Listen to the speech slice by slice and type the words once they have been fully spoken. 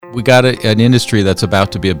we got an industry that's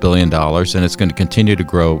about to be $1 billion, and it's going to continue to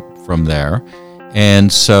grow from there.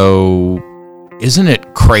 And so isn't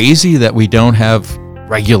it crazy that we don't have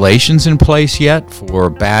regulations in place yet for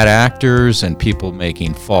bad actors and people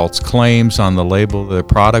making false claims on the label of their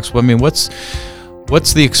products? Well, I mean, what's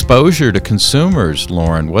the exposure to consumers,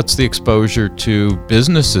 Lauren? What's the exposure to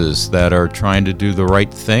businesses that are trying to do the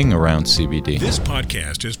right thing around CBD? This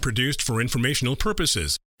podcast is produced for informational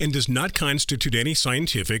purposes and does not constitute any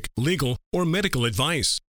scientific, legal, or medical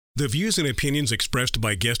advice. The views and opinions expressed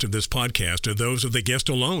by guests of this podcast are those of the guest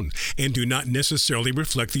alone and do not necessarily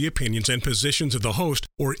reflect the opinions and positions of the host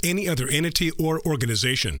or any other entity or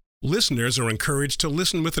organization. Listeners are encouraged to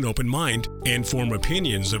listen with an open mind and form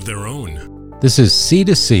opinions of their own. This is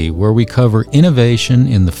C2C, where we cover innovation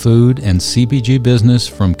in the food and CPG business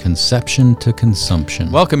from conception to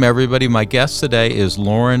consumption. Welcome, everybody. My guest today is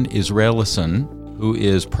Lauren Israelison, who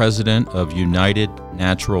is president of United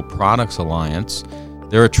Natural Products Alliance.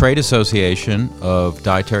 They're a trade association of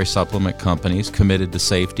dietary supplement companies committed to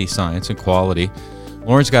safety, science, and quality.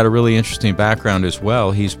 Lauren's got a really interesting background as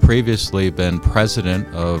well. He's previously been president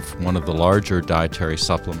of one of the larger dietary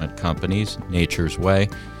supplement companies, Nature's Way,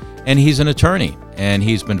 and he's an attorney, and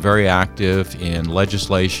he's been very active in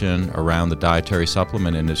legislation around the dietary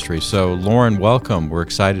supplement industry. So, Lauren, welcome. We're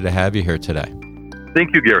excited to have you here today.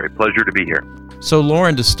 Thank you, Gary. Pleasure to be here. So,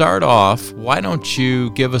 Lauren, to start off, why don't you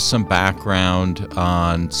give us some background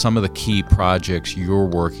on some of the key projects you're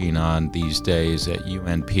working on these days at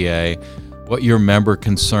UNPA, what your member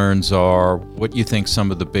concerns are, what you think some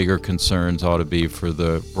of the bigger concerns ought to be for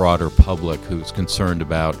the broader public who's concerned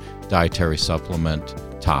about dietary supplement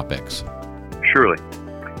topics? Surely.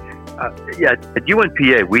 At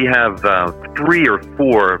UNPA, we have 3 or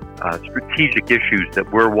 4 strategic issues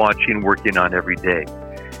that we're working on every day.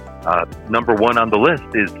 Number 1 on the list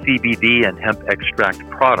is CBD and hemp extract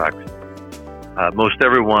products. Most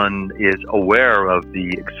everyone is aware of the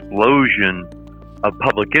explosion of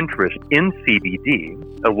public interest in CBD,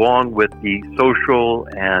 along with the social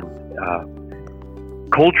and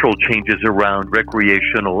cultural changes around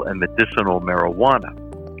recreational and medicinal marijuana.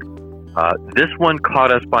 This one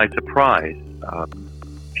caught us by surprise.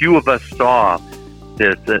 Few of us saw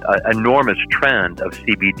this enormous trend of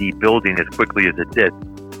CBD building as quickly as it did.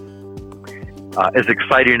 As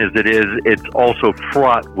exciting as it is, it's also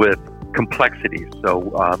fraught with complexities.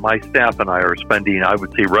 So my staff and I are spending, I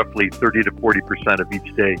would say, roughly 30 to 40% of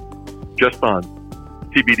each day just on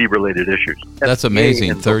CBD-related issues. That's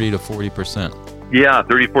amazing, 30 to 40%. Yeah,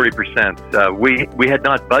 30, 40%. We had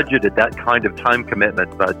not budgeted that kind of time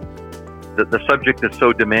commitment, but the subject is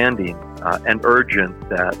so demanding and urgent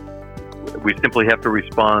that we simply have to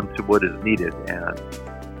respond to what is needed. And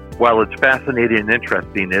while it's fascinating and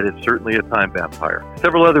interesting, it is certainly a time vampire.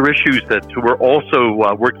 Several other issues that we're also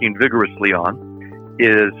working vigorously on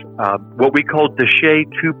is what we call DSHEA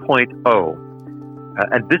 2.0.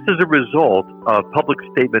 And this is a result of public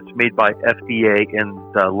statements made by FDA in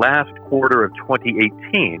the last quarter of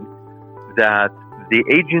 2018 that the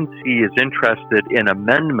agency is interested in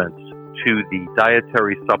amendments to the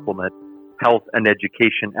Dietary Supplement Health and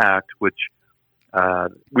Education Act, which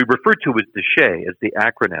we refer to as DSHEA as the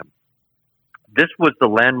acronym. This was the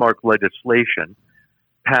landmark legislation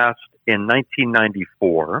passed in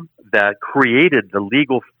 1994 that created the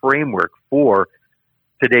legal framework for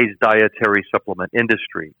today's dietary supplement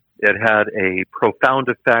industry. It had a profound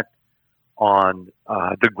effect on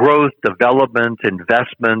the growth, development,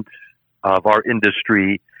 investment of our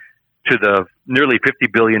industry to the nearly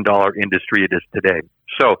 $50 billion industry it is today.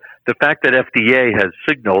 So the fact that FDA has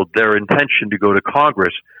signaled their intention to go to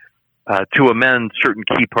Congress to amend certain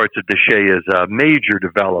key parts of DSHEA is a major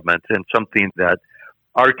development and something that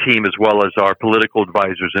our team, as well as our political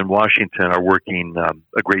advisors in Washington, are working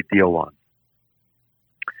a great deal on.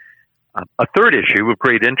 A third issue of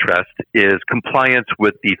great interest is compliance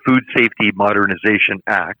with the Food Safety Modernization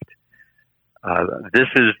Act. This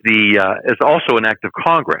is also an act of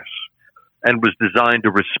Congress and was designed to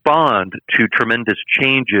respond to tremendous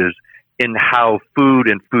changes in how food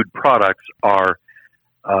and food products are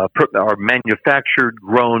manufactured,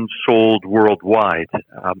 grown, sold worldwide.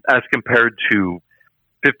 As compared to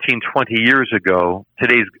 15, 20 years ago,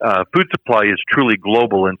 today's food supply is truly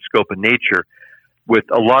global in scope and nature, with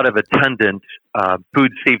a lot of attendant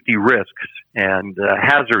food safety risks and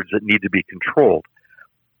hazards that need to be controlled.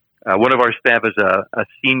 One of our staff is a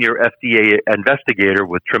senior FDA investigator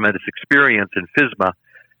with tremendous experience in FSMA,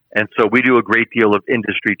 and so we do a great deal of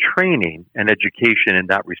industry training and education in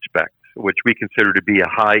that respect, which we consider to be a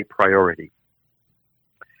high priority.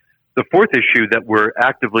 The fourth issue that we're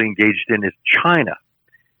actively engaged in is China.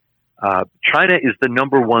 China is the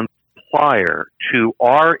number one supplier to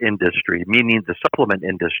our industry, meaning the supplement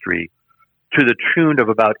industry, to the tune of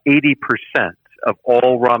about 80% of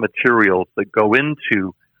all raw materials that go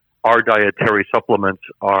into our dietary supplements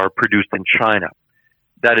are produced in China.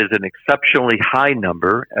 That is an exceptionally high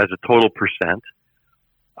number as a total percent.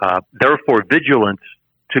 Therefore, vigilance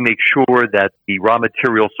to make sure that the raw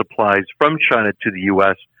material supplies from China to the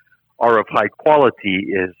U.S. are of high quality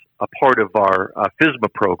is a part of our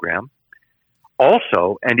FSMA program.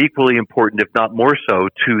 Also, and equally important, if not more so,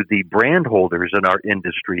 to the brand holders in our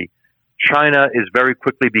industry, China is very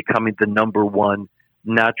quickly becoming the number one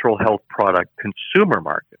natural health product consumer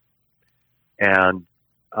market. And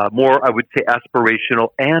more, I would say, aspirational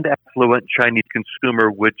and affluent Chinese consumer,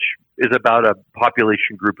 which is about a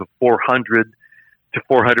population group of 400 to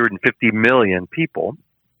 450 million people,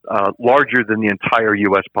 larger than the entire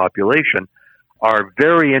U.S. population, are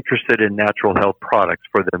very interested in natural health products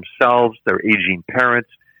for themselves, their aging parents.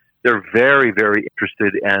 They're very, very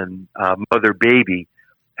interested in mother-baby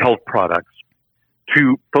health products.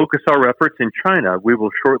 To focus our efforts in China, we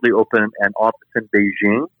will shortly open an office in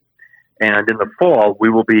Beijing. And in the fall, we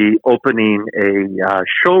will be opening a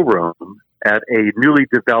showroom at a newly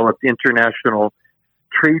developed international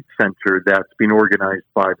trade center that's been organized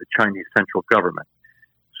by the Chinese central government.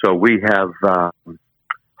 So we have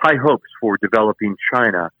high hopes for developing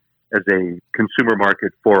China as a consumer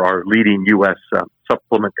market for our leading U.S.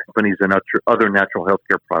 Supplement companies and other natural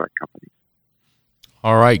healthcare product companies.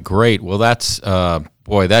 All right, great. Well, that's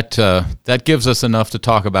that gives us enough to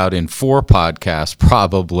talk about in 4 podcasts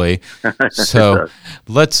probably. So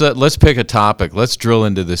let's pick a topic. Let's drill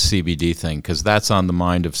into this CBD thing because that's on the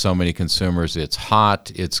mind of so many consumers. It's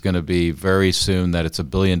hot. It's going to be very soon that it's $1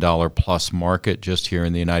 billion plus market just here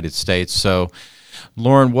in the United States. So,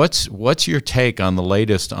 Lauren, what's your take on the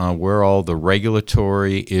latest on where all the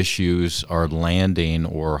regulatory issues are landing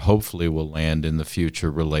or hopefully will land in the future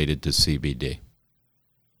related to CBD?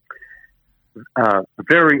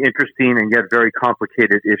 Very interesting and yet very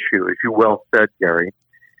complicated issue, as you well said, Gary,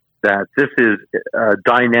 that this is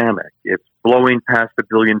dynamic. It's blowing past $1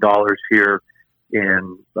 billion here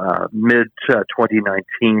in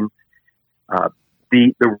mid-2019.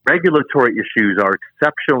 The regulatory issues are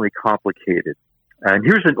exceptionally complicated. And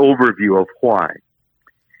here's an overview of why.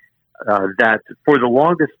 That for the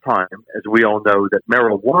longest time, as we all know, that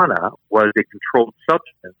marijuana was a controlled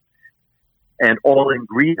substance, and all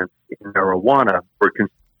ingredients in marijuana were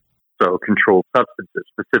controlled substances,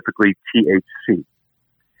 specifically THC.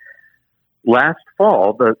 Last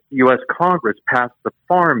fall, the U.S. Congress passed the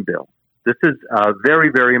Farm Bill. This is a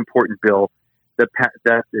very, very important bill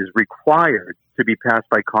that is required to be passed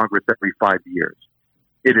by Congress every 5 years.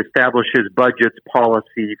 It establishes budgets,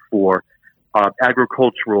 policy for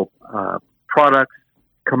agricultural products,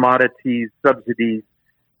 commodities, subsidies,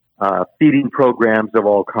 feeding programs of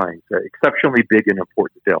all kinds. Exceptionally big and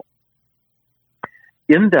important bill.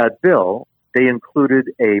 In that bill, they included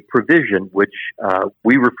a provision which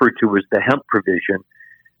we refer to as the hemp provision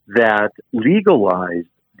that legalized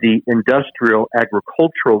the industrial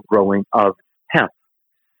agricultural growing of hemp.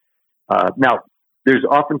 Now, there's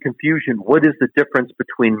often confusion. What is the difference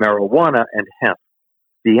between marijuana and hemp?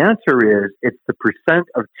 The answer is it's the percent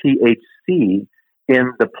of THC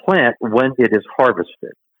in the plant when it is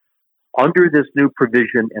harvested. Under this new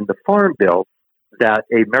provision in the Farm Bill, that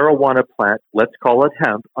a marijuana plant, let's call it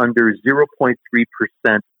hemp, under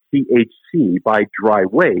 0.3% THC by dry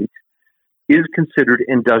weight is considered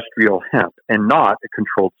industrial hemp and not a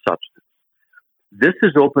controlled substance. This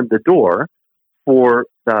has opened the door for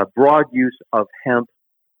the broad use of hemp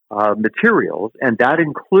materials, and that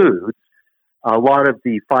includes a lot of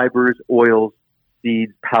the fibers, oils,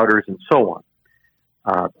 seeds, powders, and so on.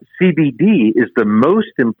 CBD is the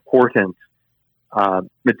most important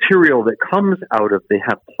material that comes out of the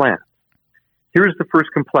hemp plant. Here's the first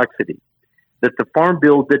complexity, that the Farm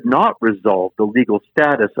Bill did not resolve the legal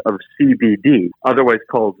status of CBD, otherwise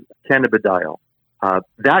called cannabidiol.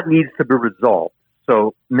 That needs to be resolved.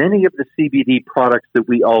 So many of the CBD products that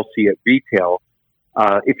we all see at retail,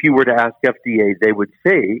 if you were to ask FDA, they would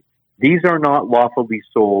say these are not lawfully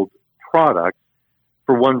sold products.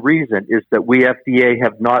 For one reason is that we, FDA,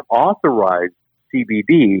 have not authorized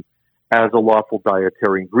CBD as a lawful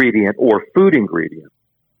dietary ingredient or food ingredient.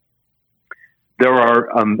 There are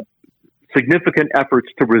significant efforts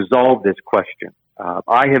to resolve this question.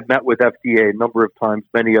 I have met with FDA a number of times,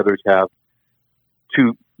 many others have,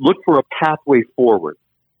 to look for a pathway forward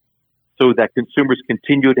so that consumers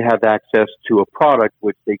continue to have access to a product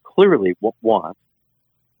which they clearly want.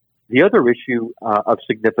 The other issue of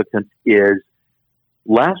significance is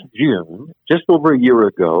last June, just over a year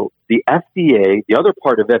ago, the FDA, the other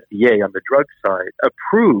part of FDA on the drug side,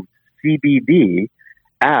 approved CBD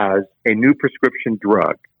as a new prescription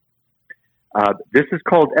drug. This is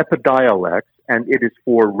called Epidiolex, and it is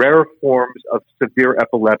for rare forms of severe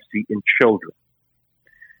epilepsy in children.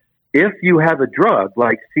 If you have a drug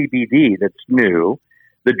like CBD that's new,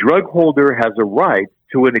 the drug holder has a right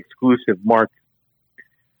to an exclusive market.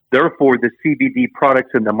 Therefore, the CBD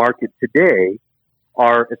products in the market today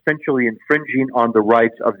are essentially infringing on the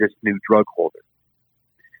rights of this new drug holder.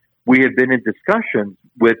 We have been in discussions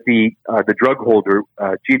with the drug holder,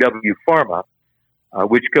 GW Pharma,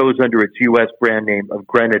 which goes under its U.S. brand name of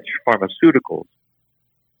Greenwich Pharmaceuticals,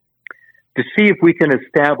 to see if we can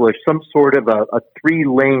establish some sort of a three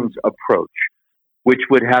lanes approach, which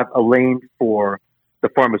would have a lane for the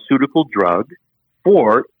pharmaceutical drug,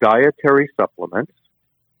 for dietary supplements,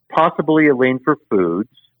 possibly a lane for foods,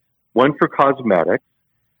 one for cosmetics,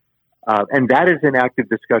 and that is in active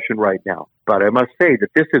discussion right now. But I must say that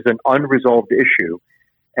this is an unresolved issue,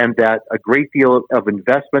 and that a great deal of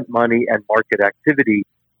investment money and market activity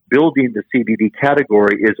building the CBD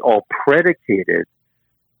category is all predicated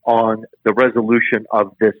on the resolution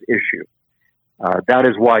of this issue. That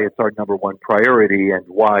is why it's our number one priority and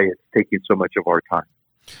why it's taking so much of our time.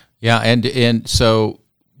 Yeah, and so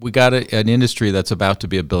we got an industry that's about to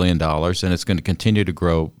be $1 billion, and it's going to continue to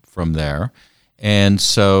grow from there. And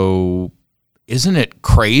so isn't it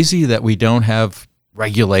crazy that we don't have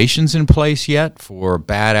regulations in place yet for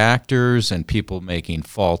bad actors and people making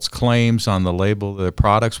false claims on the label of their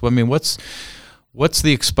products? Well, I mean, what's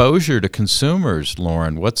the exposure to consumers,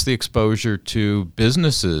 Lauren? What's the exposure to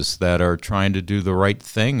businesses that are trying to do the right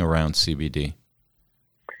thing around CBD?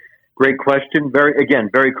 Great question.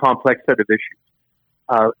 Very complex set of issues.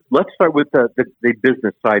 Let's start with the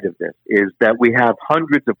business side of this, is that we have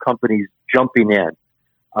hundreds of companies jumping in.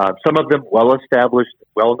 Some of them well-established,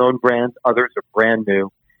 well-known brands, others are brand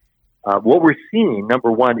new. What we're seeing,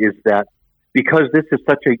 number one, is that because this is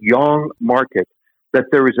such a young market, that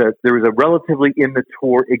there is a relatively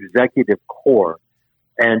immature executive core.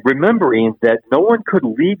 And remembering that no one could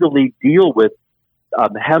legally deal with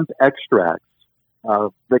hemp extracts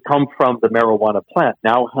that come from the marijuana plant,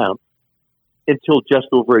 now hemp, until just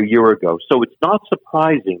over a year ago. So it's not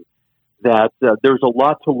surprising that there's a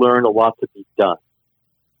lot to learn, a lot to be done.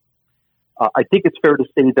 I think it's fair to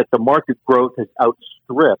say that the market growth has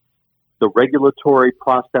outstripped the regulatory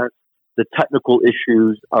process, the technical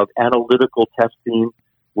issues of analytical testing,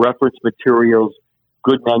 reference materials,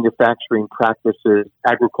 good manufacturing practices,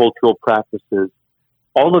 agricultural practices.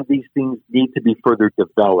 All of these things need to be further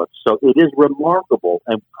developed. So it is remarkable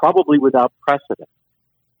and probably without precedent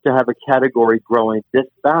to have a category growing this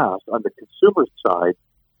fast on the consumer side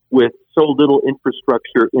with so little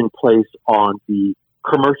infrastructure in place on the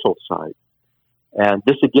commercial side. And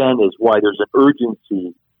this, again, is why there's an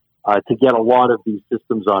urgency to get a lot of these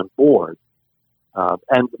systems on board.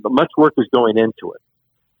 And much work is going into it.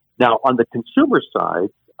 Now, on the consumer side,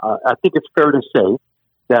 I think it's fair to say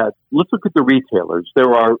that let's look at the retailers.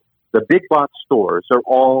 The big box stores are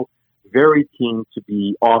all very keen to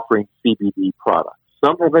be offering CBD products.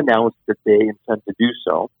 Some have announced that they intend to do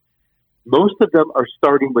so. Most of them are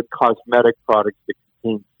starting with cosmetic products that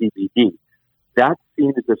contain CBD. That's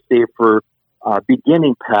seen as a safer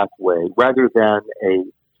beginning pathway rather than a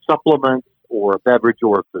supplement or a beverage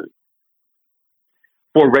or a food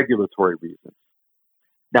for regulatory reasons.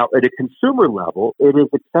 Now, at a consumer level, it is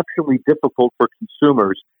exceptionally difficult for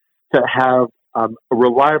consumers to have a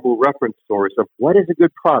reliable reference source of what is a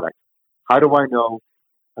good product. How do I know?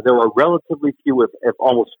 There are relatively few, if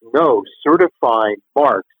almost no, certifying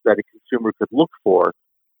marks that a consumer could look for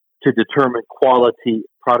to determine quality,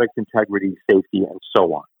 product integrity, safety, and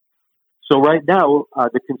so on. So right now,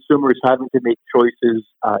 the consumer is having to make choices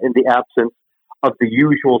in the absence of the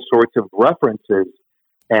usual sorts of references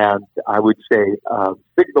and, I would say,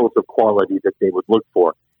 signals of quality that they would look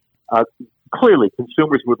for. Clearly,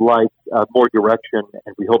 consumers would like more direction,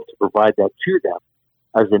 and we hope to provide that to them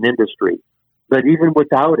as an industry. But even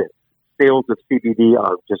without it, sales of CBD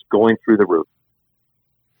are just going through the roof.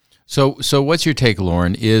 So what's your take,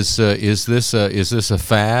 Lauren? Is this a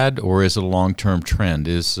fad or is it a long-term trend?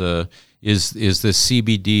 Is the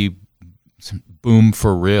CBD boom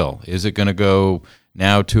for real? Is it going to go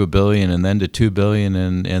now to $1 billion and then to $2 billion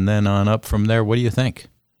and then on up from there? What do you think?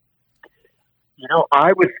 You know,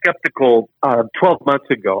 I was skeptical 12 months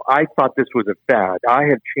ago. I thought this was a fad. I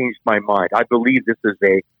have changed my mind. I believe this is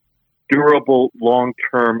a durable,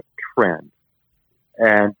 long-term trend.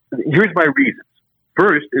 And here's my reasons.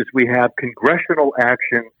 First is we have congressional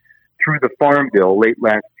action through the Farm Bill late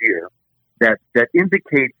last year that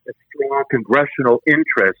indicates a strong congressional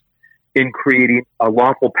interest in creating a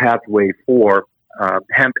lawful pathway for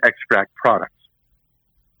hemp extract products.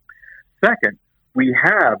 Second, we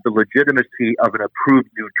have the legitimacy of an approved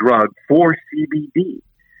new drug for CBD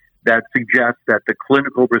that suggests that the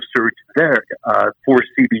clinical research there for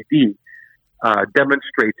CBD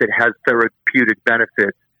demonstrates it has therapeutic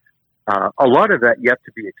benefits. A lot of that yet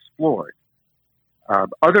to be explored.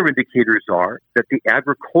 Other indicators are that the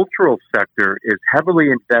agricultural sector is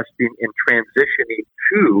heavily investing in transitioning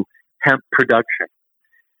to hemp production.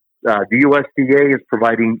 The USDA is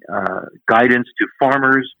providing guidance to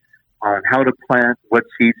farmers on how to plant, what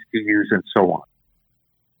seeds to use, and so on.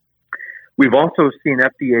 We've also seen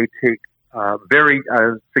FDA take very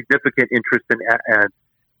significant interest in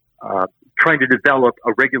trying to develop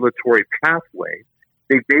a regulatory pathway.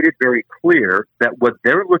 They've made it very clear that what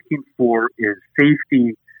they're looking for is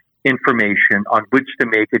safety information on which to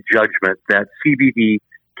make a judgment that CBD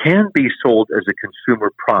can be sold as a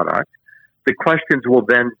consumer product. The questions will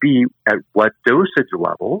then be at what dosage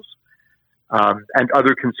levels and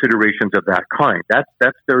other considerations of that kind.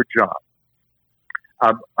 That's their job.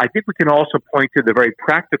 I think we can also point to the very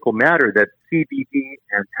practical matter that CBD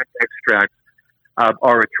and hemp extracts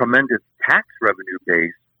are a tremendous tax revenue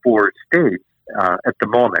base for states at the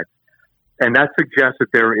moment. And that suggests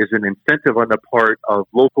that there is an incentive on the part of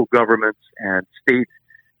local governments and states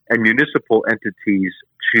and municipal entities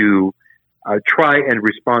to try and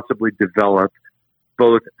responsibly develop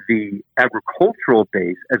both the agricultural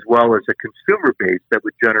base as well as a consumer base that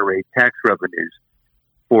would generate tax revenues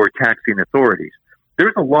for taxing authorities.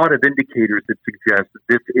 There's a lot of indicators that suggest that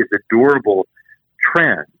this is a durable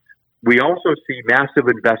trend. We also see massive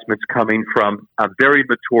investments coming from very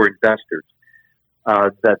mature investors.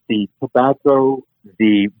 That the tobacco,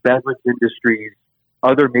 the beverage industries,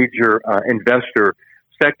 other major investor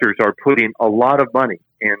sectors are putting a lot of money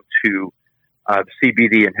into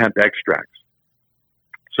CBD and hemp extracts.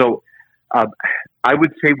 So I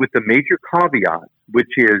would say with the major caveat,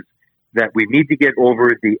 which is that we need to get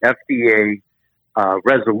over the FDA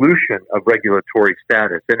resolution of regulatory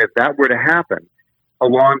status. And if that were to happen,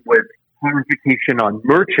 along with clarification on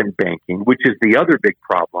merchant banking, which is the other big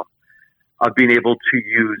problem, of being able to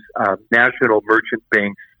use national merchant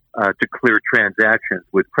banks to clear transactions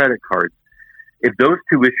with credit cards. If those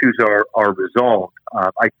two issues are resolved,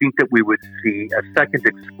 I think that we would see a second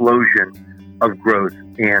explosion of growth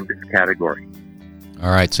in this category. All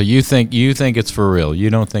right, so you think it's for real. You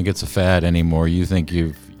don't think it's a fad anymore. You think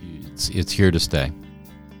it's here to stay.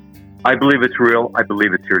 I believe it's real. I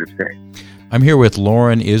believe it's here to stay. I'm here with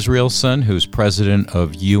Loren Israelson, who's president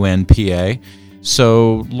of UNPA.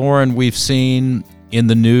 So, Loren, we've seen in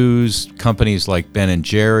the news companies like Ben &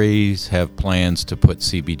 Jerry's have plans to put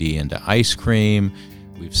CBD into ice cream.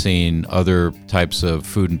 We've seen other types of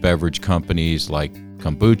food and beverage companies like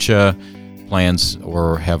kombucha plans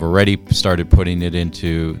or have already started putting it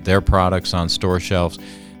into their products on store shelves.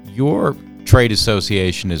 Your trade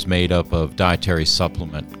association is made up of dietary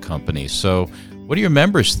supplement companies. So what are your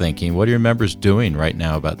members thinking? What are your members doing right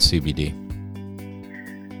now about CBD?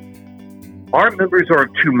 Our members are of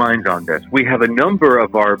two minds on this. We have a number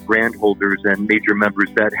of our brand holders and major members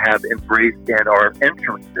that have embraced and are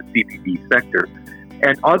entering the CBD sector.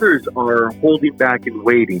 And others are holding back and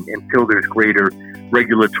waiting until there's greater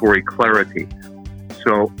regulatory clarity.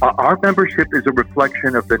 So our membership is a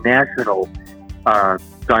reflection of the national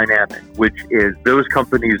dynamic, which is those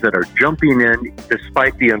companies that are jumping in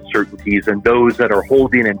despite the uncertainties and those that are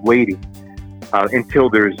holding and waiting until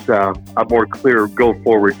there's a more clear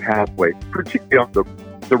go-forward pathway, particularly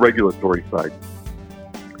on the regulatory side.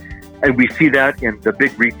 And we see that in the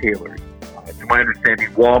big retailers. To my understanding,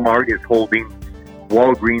 Walmart is holding,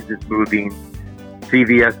 Walgreens is moving,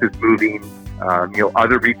 CVS is moving,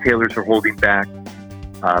 other retailers are holding back.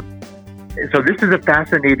 So this is a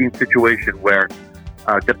fascinating situation where,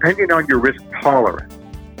 depending on your risk tolerance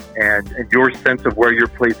and your sense of where your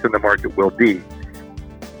place in the market will be,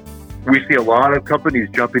 we see a lot of companies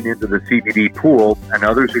jumping into the CBD pool, and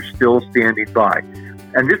others are still standing by.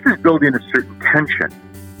 And this is building a certain tension,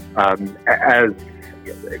 as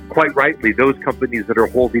quite rightly, those companies that are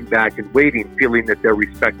holding back and waiting, feeling that they're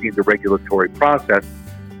respecting the regulatory process,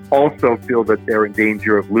 also feel that they're in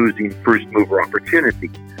danger of losing first mover opportunity.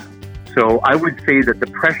 So I would say that the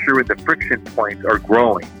pressure and the friction points are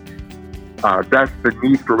growing. That's the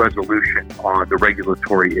need for resolution on the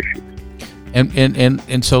regulatory issues.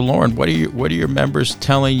 And so, Loren, what are your members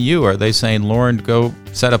telling you? Are they saying, Loren, go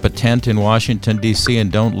set up a tent in Washington, D.C.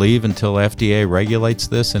 and don't leave until FDA regulates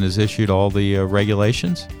this and has issued all the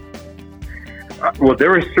regulations? Well,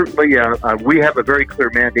 there is certainly we have a very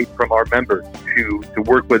clear mandate from our members to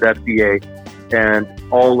work with FDA and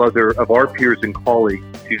all other of our peers and colleagues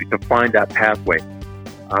to find that pathway.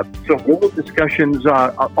 So we'll have discussions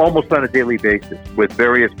almost on a daily basis with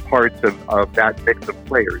various parts of that mix of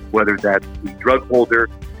players, whether that's the drug holder,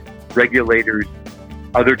 regulators,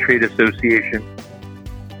 other trade associations.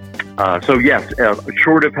 So yes,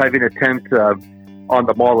 short of having a tent on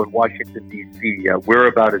the mall in Washington, D.C., we're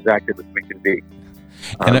about as active as we can be,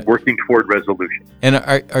 working toward resolution. And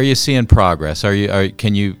are you seeing progress?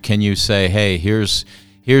 Can you say, hey,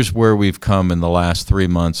 here's where we've come in the last 3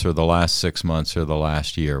 months or the last 6 months or the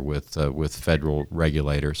last year with federal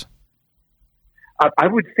regulators? I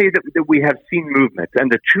would say that we have seen movement, and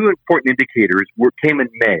the two important indicators came in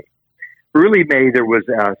May. Early May, there was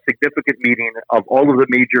a significant meeting of all of the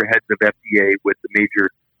major heads of FDA with the major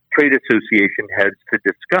trade association heads to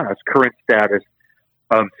discuss current status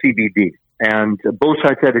of CBD. And both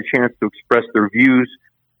sides had a chance to express their views,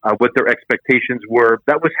 what their expectations were.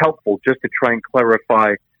 That was helpful just to try and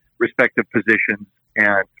clarify respective positions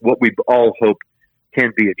and what we all hope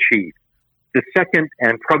can be achieved. The second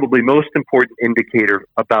and probably most important indicator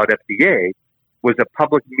about FDA was a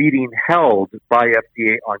public meeting held by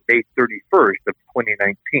FDA on May 31st of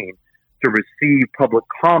 2019 to receive public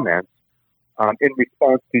comments in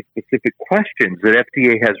response to specific questions that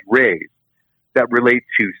FDA has raised that relate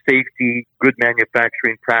to safety, good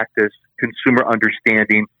manufacturing practice, consumer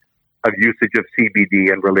understanding of usage of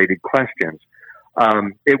CBD and related questions.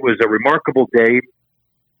 It was a remarkable day.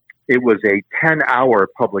 It was a 10-hour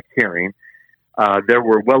public hearing. There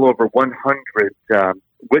were well over 100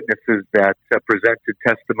 witnesses that presented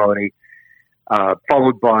testimony,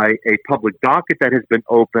 followed by a public docket that has been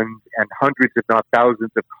opened, and hundreds, if not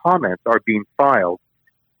thousands, of comments are being filed.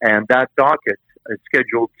 And that docket is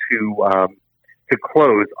scheduled to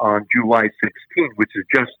close on July 16th, which is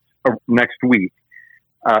just next week.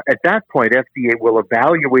 At that point, FDA will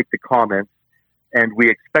evaluate the comments, and we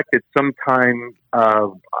expect it sometime,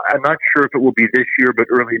 I'm not sure if it will be this year, but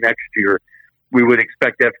early next year, we would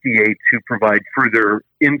expect FDA to provide further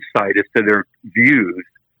insight as to their views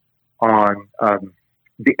on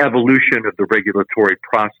the evolution of the regulatory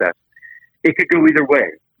process. It could go either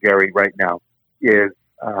way, Gary, right now.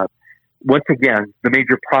 Once again, the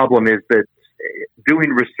major problem is that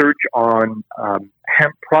doing research on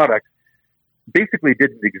hemp products basically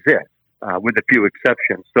didn't exist, with a few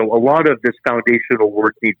exceptions. So a lot of this foundational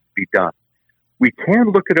work needs to be done. We can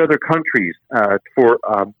look at other countries for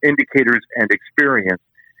indicators and experience,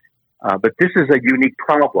 but this is a unique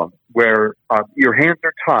problem where your hands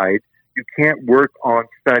are tied. You can't work on,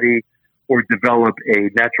 study, or develop a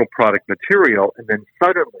natural product material, and then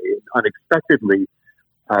suddenly, unexpectedly,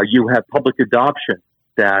 you have public adoption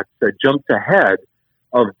that jumps ahead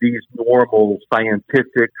of these normal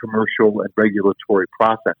scientific, commercial, and regulatory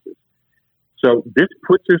processes. So this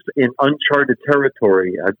puts us in uncharted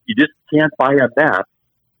territory. You just can't buy a map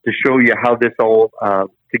to show you how this all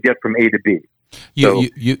to get from A to B.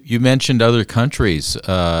 You mentioned other countries.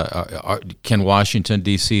 Can Washington,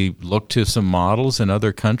 D.C. look to some models in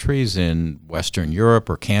other countries in Western Europe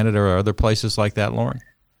or Canada or other places like that, Lauren?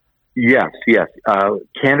 Yes.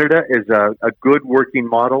 Canada is a good working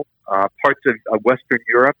model. Parts of Western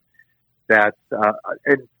Europe that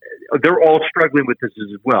and they're all struggling with this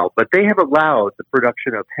as well, but they have allowed the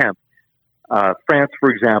production of hemp. France,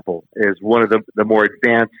 for example, is one of the more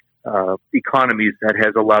advanced economies that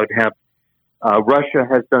has allowed hemp. Russia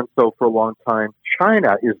has done so for a long time.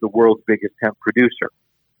 China is the world's biggest hemp producer.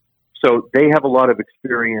 So they have a lot of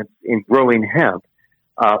experience in growing hemp,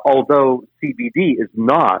 although CBD is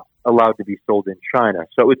not allowed to be sold in China.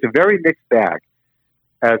 So it's a very mixed bag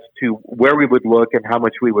as to where we would look and how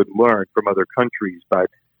much we would learn from other countries.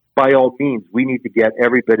 But by all means, we need to get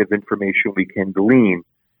every bit of information we can glean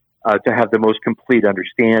to have the most complete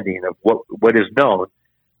understanding of what is known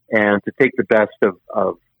and to take the best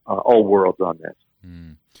of all worlds on this.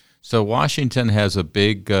 Mm. So Washington has a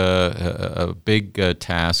big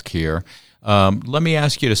task here. Let me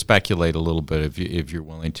ask you to speculate a little bit, if you're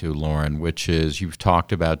willing to, Lauren, which is you've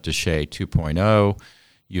talked about DSHEA 2.0,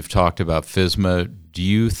 you've talked about FSMA. Do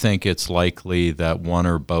you think it's likely that one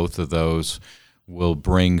or both of those will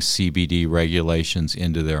bring CBD regulations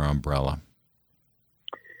into their umbrella?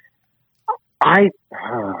 I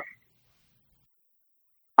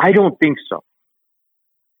don't think so.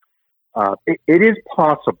 It is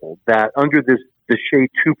possible that under this DSHEA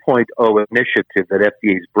 2.0 initiative that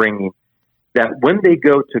FDA is bringing, that when they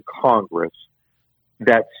go to Congress,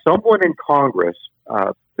 that someone in Congress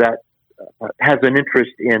that has an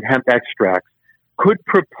interest in hemp extracts could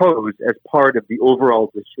propose as part of the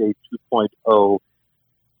overall DSHEA 2.0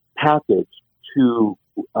 package to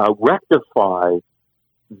rectify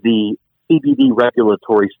the CBD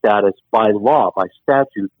regulatory status by law, by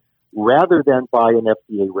statute, rather than by an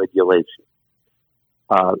FDA regulation.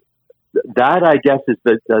 That, I guess, is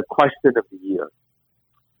the question of the year.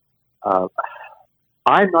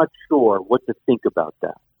 I'm not sure what to think about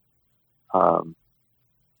that.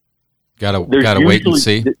 Gotta wait and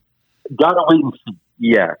see. Gotta wait and see.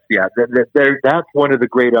 Yes, yeah. That's one of the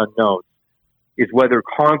great unknowns, is whether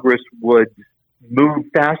Congress would move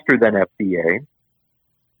faster than FDA,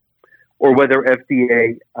 or whether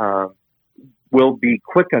FDA will be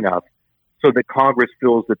quick enough so that Congress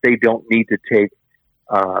feels that they don't need to take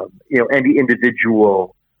any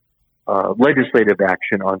individual legislative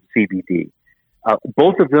action on CBD.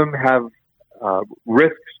 Both of them have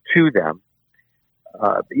risks to them.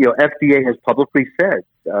 FDA has publicly said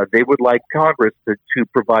they would like Congress to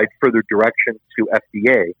provide further direction to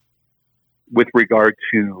FDA with regard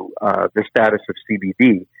to the status of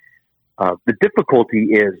CBD. The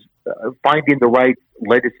difficulty is finding the right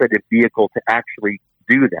legislative vehicle to actually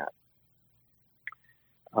do that.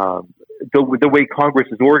 The way Congress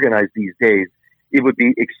is organized these days, it would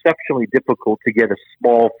be exceptionally difficult to get a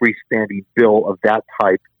small freestanding bill of that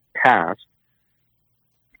type passed.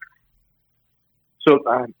 So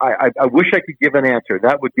I wish I could give an answer.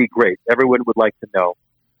 That would be great. Everyone would like to know.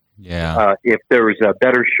 Yeah. If there is a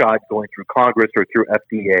better shot going through Congress or through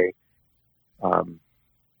FDA.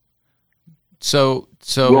 So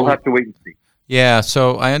we'll have to wait and see. Yeah.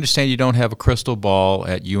 So I understand you don't have a crystal ball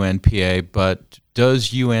at UNPA, but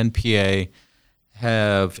does UNPA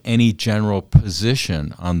have any general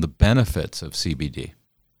position on the benefits of CBD?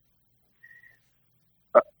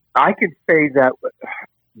 I can say that,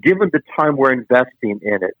 given the time we're investing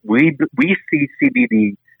in it, we see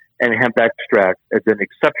CBD and hemp extract as an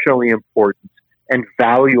exceptionally important and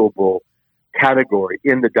valuable category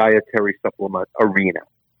in the dietary supplement arena.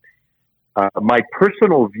 My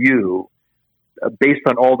personal view, based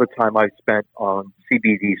on all the time I've spent on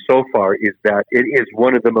CBD so far, is that it is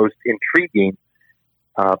one of the most intriguing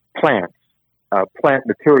plant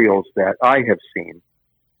materials that I have seen.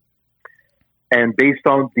 And based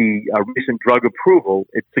on the recent drug approval,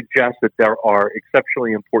 it suggests that there are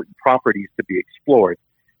exceptionally important properties to be explored.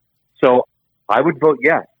 So I would vote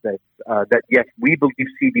yes, that yes, we believe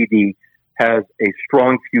CBD has a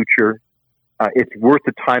strong future. It's worth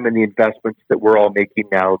the time and the investments that we're all making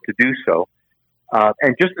now to do so.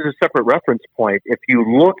 And just as a separate reference point, if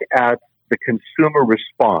you look at the consumer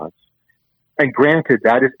response, and granted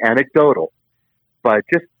that is anecdotal, but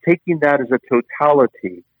just taking that as a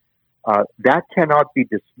totality, that cannot be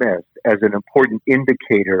dismissed as an important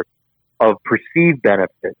indicator of perceived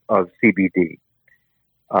benefit of CBD.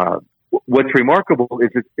 What's remarkable is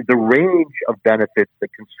that the range of benefits that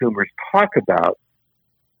consumers talk about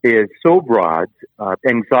is so broad: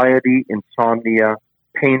 anxiety, insomnia,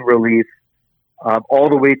 pain relief, all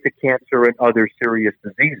the way to cancer and other serious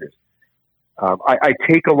diseases. I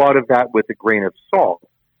take a lot of that with a grain of salt.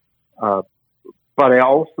 But I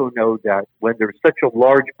also know that when there's such a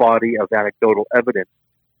large body of anecdotal evidence,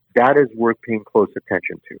 that is worth paying close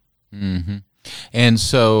attention to. Mm-hmm. And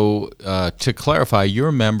so, to clarify,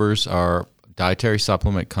 your members are dietary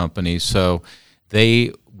supplement companies, so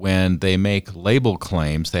when they make label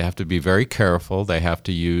claims, they have to be very careful. They have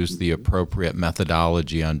to use the appropriate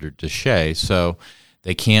methodology under DSHEA. So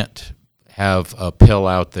they can't have a pill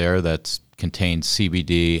out there that contains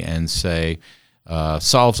CBD and say,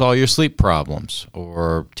 solves all your sleep problems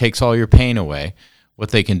or takes all your pain away. What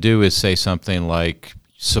they can do is say something like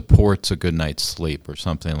supports a good night's sleep or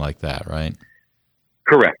something like that, right?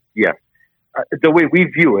 Correct, yes. The way we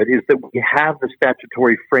view it is that we have the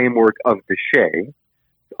statutory framework of DSHEA,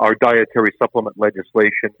 our dietary supplement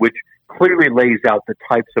legislation, which clearly lays out the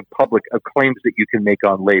types of public claims that you can make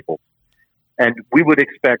on labels. And we would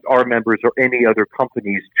expect our members or any other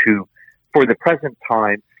companies to, for the present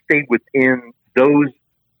time, stay within those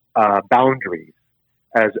boundaries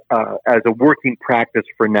as a working practice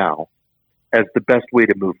for now, as the best way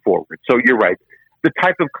to move forward. So you're right. The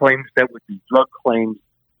type of claims that would be drug claims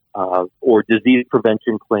or disease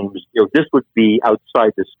prevention claims, this would be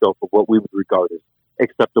outside the scope of what we would regard as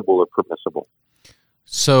acceptable or permissible.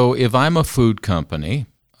 So if I'm a food company,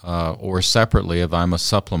 or separately, if I'm a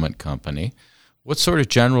supplement company, what sort of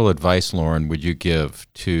general advice, Lauren, would you give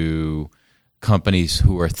to companies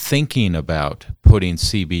who are thinking about putting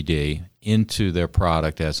CBD into their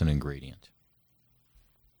product as an ingredient?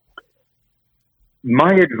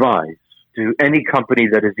 My advice to any company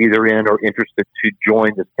that is either in or interested to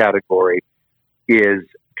join this category is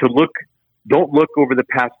to don't look over the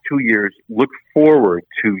past 2 years, look forward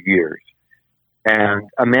 2 years and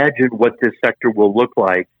imagine what this sector will look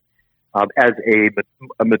like as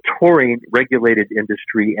a maturing regulated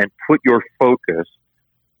industry and put your focus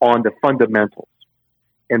on the fundamentals.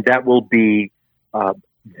 And that will be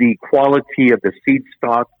the quality of the seed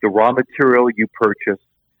stock, the raw material you purchase,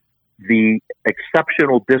 the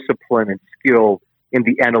exceptional discipline and skill in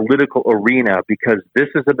the analytical arena, because this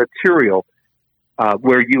is a material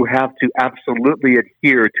where you have to absolutely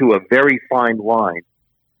adhere to a very fine line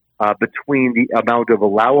between the amount of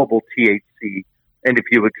allowable THC, and if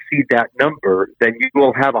you exceed that number, then you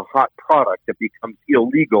will have a hot product that becomes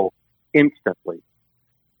illegal instantly.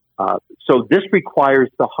 So this requires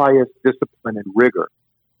the highest discipline and rigor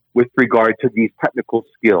with regard to these technical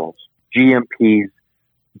skills, GMPs,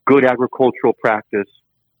 good agricultural practice,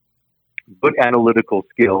 good analytical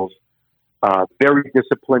skills, very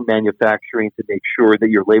disciplined manufacturing to make sure that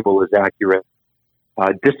your label is accurate,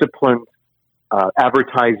 disciplined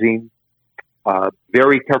advertising,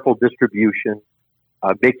 very careful distribution,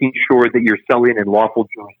 making sure that you're selling in lawful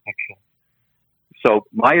jurisdictions. So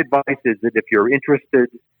my advice is that if you're interested,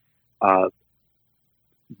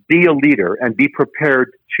 be a leader and be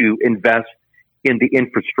prepared to invest in the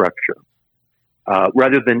infrastructure.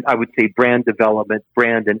 Rather than, I would say, brand development,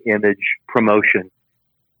 brand and image promotion.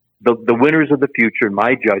 The winners of the future, in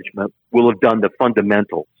my judgment, will have done the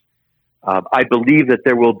fundamentals. I believe that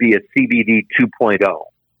there will be a CBD 2.0.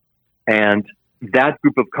 And that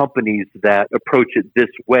group of companies that approach it this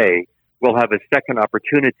way will have a second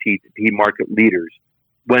opportunity to be market leaders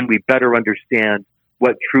when we better understand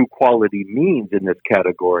what true quality means in this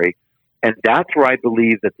category. And that's where I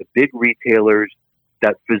believe that the big retailers,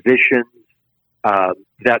 that physicians,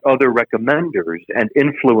 that other recommenders and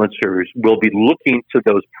influencers will be looking to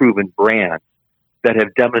those proven brands that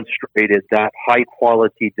have demonstrated that high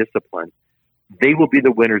quality discipline. They will be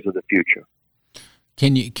the winners of the future.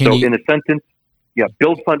 In a sentence,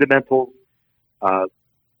 build fundamentals,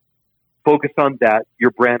 focus on that,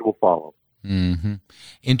 your brand will follow. Mm-hmm.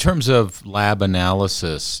 In terms of lab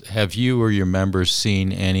analysis, have you or your members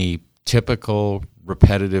seen any typical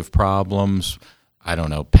repetitive problems? I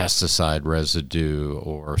don't know, pesticide residue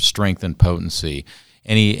or strength and potency.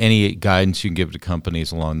 Any guidance you can give to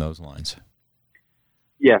companies along those lines?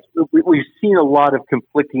 Yes, we've seen a lot of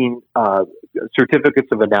conflicting certificates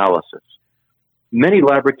of analysis. Many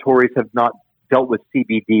laboratories have not dealt with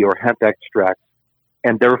CBD or hemp extracts,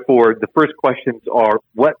 and therefore the first questions are,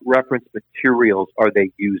 what reference materials are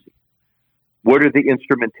they using? What are the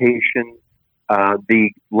instrumentation,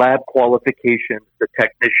 the lab qualifications, the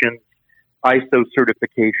technicians, ISO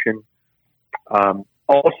certification?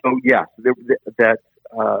 Also, yes, that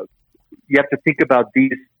you have to think about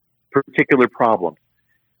these particular problems.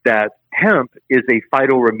 That hemp is a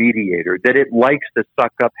phytoremediator, that it likes to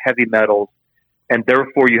suck up heavy metals, and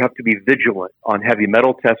therefore you have to be vigilant on heavy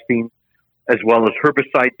metal testing, as well as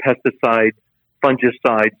herbicide, pesticides,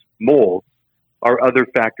 fungicides, molds are other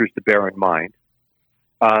factors to bear in mind.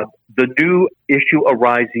 The new issue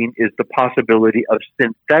arising is the possibility of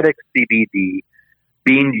synthetic CBD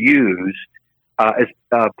being used as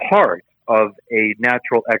part of a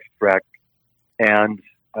natural extract. And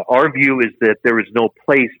our view is that there is no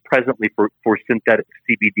place presently for synthetic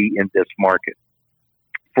CBD in this market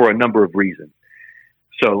for a number of reasons.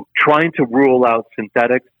 So trying to rule out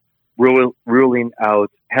synthetics, ruling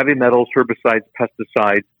out heavy metals, herbicides,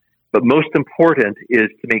 pesticides, but most important is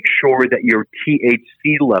to make sure that your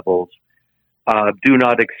THC levels do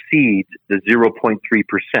not exceed the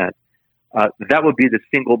 0.3%. That would be the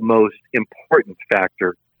single most important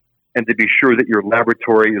factor, and to be sure that your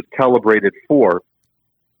laboratory is calibrated for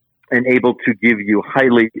and able to give you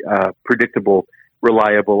highly predictable,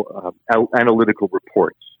 reliable analytical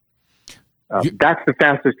reports. That's the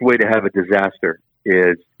fastest way to have a disaster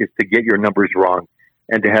is to get your numbers wrong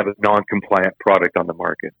and to have a non-compliant product on the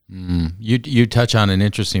market. You touch on an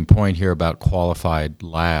interesting point here about qualified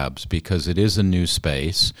labs, because it is a new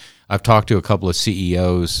space. I've talked to a couple of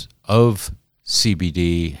CEOs of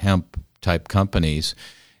CBD hemp-type companies,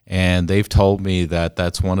 and they've told me that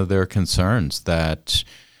that's one of their concerns, that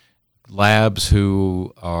labs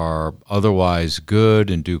who are otherwise good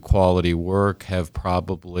and do quality work have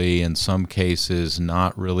probably, in some cases,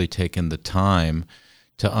 not really taken the time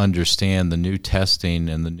to understand the new testing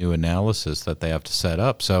and the new analysis that they have to set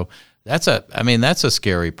up. So that's a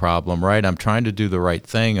scary problem, right? I'm trying to do the right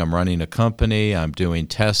thing. I'm running a company. I'm doing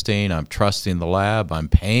testing. I'm trusting the lab. I'm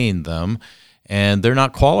paying them, and they're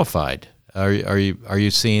not qualified. Are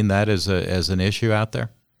you seeing that as an issue out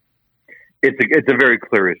there? It's a very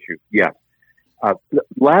clear issue. Yeah,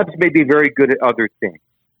 labs may be very good at other things.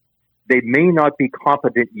 They may not be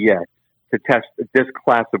competent yet to test this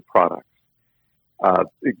class of products.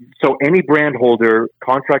 So any brand holder,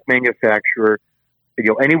 contract manufacturer,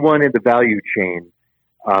 anyone in the value chain,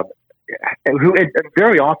 who and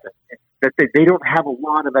very often that they don't have a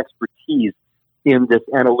lot of expertise in this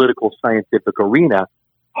analytical scientific arena,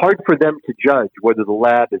 hard for them to judge whether the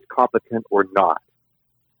lab is competent or not.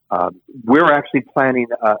 We're actually planning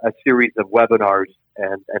a series of webinars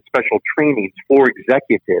and special trainings for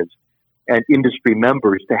executives and industry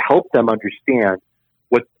members to help them understand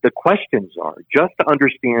what the questions are, just to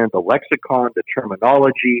understand the lexicon, the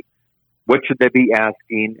terminology, what should they be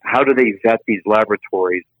asking, how do they vet these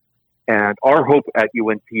laboratories. And our hope at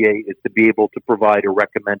UNPA is to be able to provide a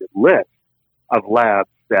recommended list of labs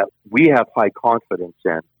that we have high confidence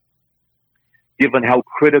in, given how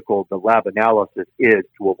critical the lab analysis is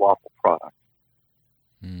to a lawful product.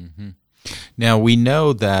 Mm-hmm. Now, we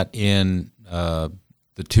know that in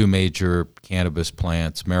the two major cannabis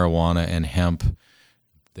plants, marijuana and hemp,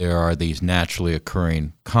 there are these naturally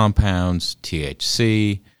occurring compounds,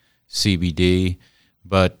 THC, CBD,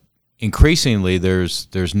 but increasingly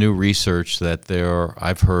there's new research that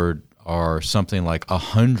I've heard, are something like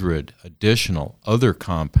 100 additional other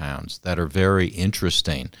compounds that are very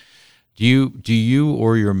interesting. Do you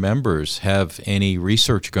or your members have any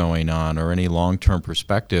research going on or any long-term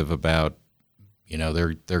perspective about,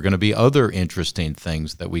 there are going to be other interesting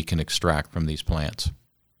things that we can extract from these plants?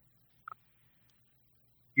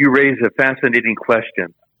 You raise a fascinating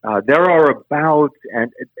question. There are about,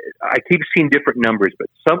 and I keep seeing different numbers, but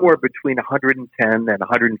somewhere between 110 and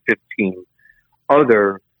 115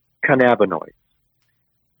 other cannabinoids.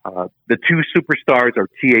 The two superstars are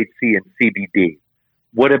THC and CBD.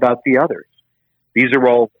 What about the others? These are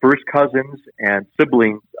all first cousins and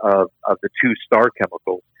siblings of the two star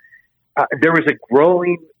chemicals. There is a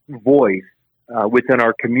growing voice within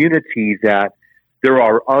our community that there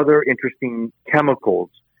are other interesting chemicals.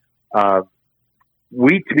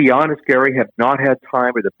 We, to be honest, Gary, have not had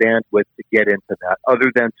time or the bandwidth to get into that, other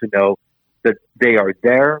than to know that they are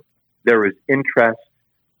there is interest,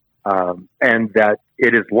 and that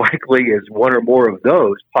it is likely as one or more of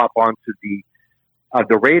those pop onto the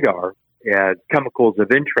radar as chemicals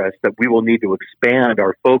of interest, that we will need to expand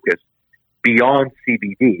our focus beyond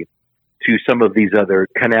CBD to some of these other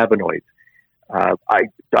cannabinoids.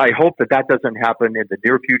 I hope that doesn't happen in the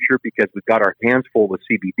near future, because we've got our hands full with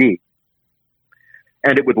CBD.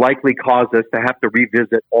 And it would likely cause us to have to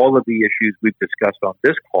revisit all of the issues we've discussed on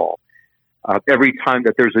this call every time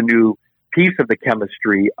that there's a new piece of the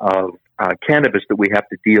chemistry of cannabis that we have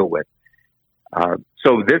to deal with.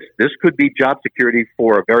 So this could be job security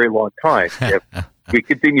for a very long time if we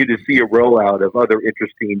continue to see a rollout of other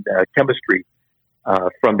interesting chemistry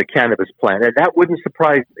from the cannabis plant. And that wouldn't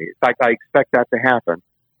surprise me. In fact, I expect that to happen.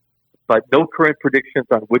 But no current predictions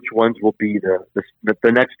on which ones will be the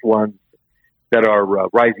next ones that are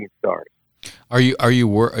rising stars. Is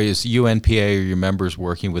UNPA or your members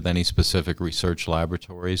working with any specific research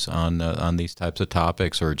laboratories on these types of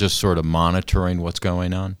topics, or just sort of monitoring what's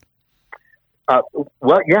going on?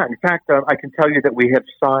 Well, yeah. In fact, I can tell you that we have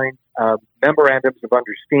signed memorandums of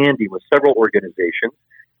understanding with several organizations.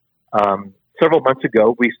 Several months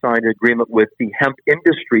ago, we signed an agreement with the Hemp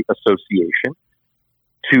Industry Association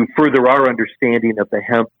to further our understanding of the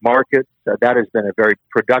hemp market. That has been a very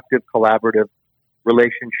productive, collaborative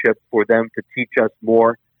relationship for them to teach us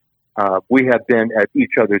more. We have been at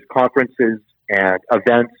each other's conferences and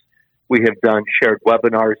events. We have done shared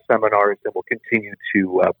webinars, seminars, and will continue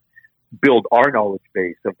to build our knowledge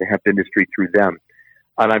base of the hemp industry through them.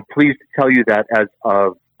 And I'm pleased to tell you that as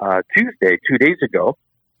of Tuesday, 2 days ago,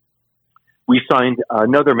 we signed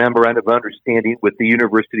another memorandum of understanding with the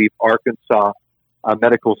University of Arkansas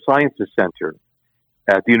Medical Sciences Center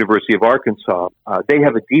at the University of Arkansas. They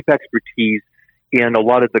have a deep expertise in a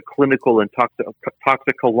lot of the clinical and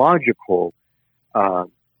toxicological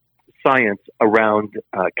science around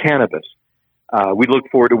cannabis. We look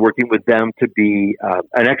forward to working with them to be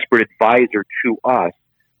an expert advisor to us,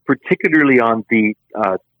 particularly on the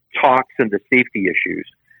tox and the safety issues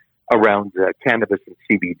around cannabis and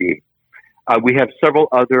CBD. We have several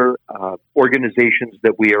other organizations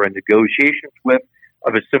that we are in negotiations with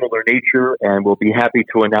of a similar nature, and we'll be happy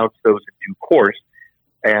to announce those in due course.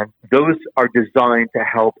 And those are designed to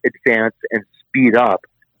help advance and speed up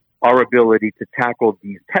our ability to tackle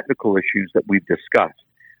these technical issues that we've discussed.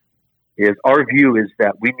 Our view is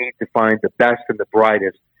that we need to find the best and the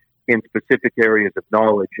brightest in specific areas of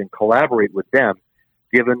knowledge and collaborate with them,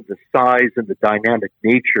 given the size and the dynamic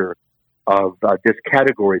nature of this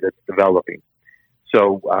category that's developing.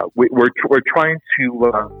 So we're trying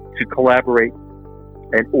to collaborate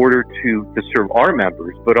in order to serve our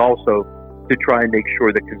members, but also to try and make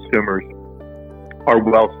sure that consumers are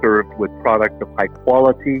well served with products of high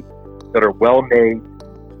quality, that are well made,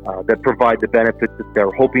 that provide the benefits that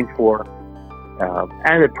they're hoping for,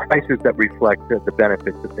 and at prices that reflect the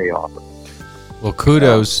benefits that they offer. Well,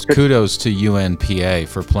 kudos to UNPA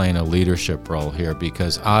for playing a leadership role here,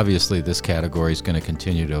 because obviously this category is going to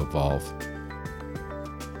continue to evolve.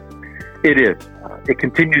 It is. It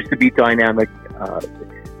continues to be dynamic.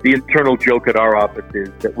 The internal joke at our office is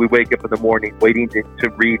that we wake up in the morning waiting to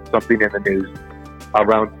read something in the news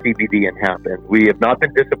around CBD and hemp, and we have not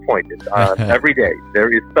been disappointed. Every day there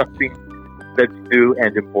is something that's new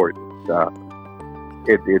and important.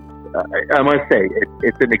 I must say,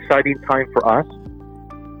 it's an exciting time for us.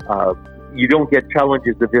 You don't get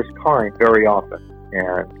challenges of this kind very often,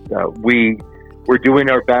 and we're doing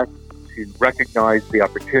our best to recognize the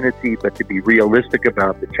opportunity, but to be realistic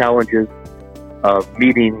about the challenges of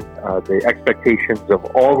meeting the expectations of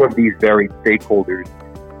all of these varied stakeholders,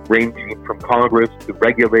 ranging from Congress to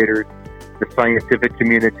regulators, the scientific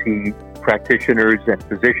community, practitioners and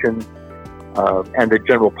physicians, and the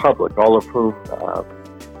general public, all of whom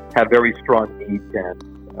have very strong needs and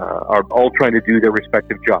are all trying to do their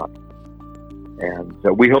respective jobs. And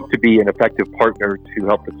we hope to be an effective partner to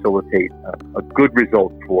help facilitate a good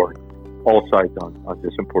result for all sides on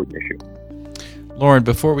this important issue. Lauren,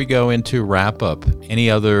 before we go into wrap-up, any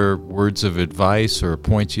other words of advice or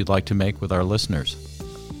points you'd like to make with our listeners?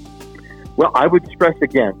 Well, I would stress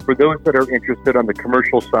again, for those that are interested on the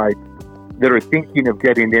commercial side, that are thinking of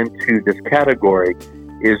getting into this category,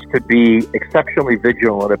 is to be exceptionally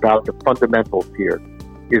vigilant about the fundamentals here,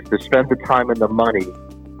 is to spend the time and the money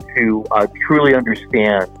to truly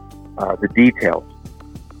understand the details.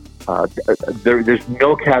 There's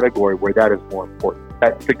no category where that is more important.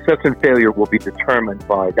 That success and failure will be determined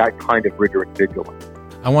by that kind of rigor and vigilance.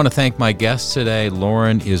 I want to thank my guest today,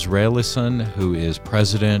 Lauren Israelison, who is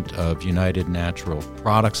president of United Natural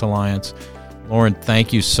Products Alliance. Lauren,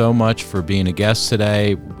 thank you so much for being a guest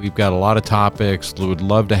today. We've got a lot of topics. We would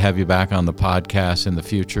love to have you back on the podcast in the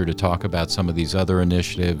future to talk about some of these other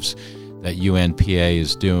initiatives that UNPA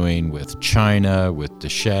is doing with China, with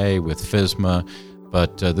DSHEA, with FSMA.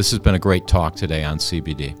 But this has been a great talk today on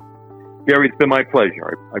CBD. Gary, it's been my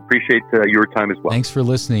pleasure. I appreciate your time as well. Thanks for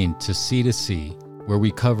listening to C2C, where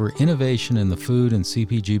we cover innovation in the food and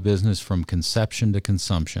CPG business from conception to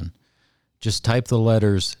consumption. Just type the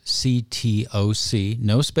letters CTOC,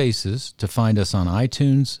 no spaces, to find us on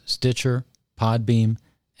iTunes, Stitcher, Podbeam,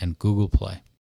 and Google Play.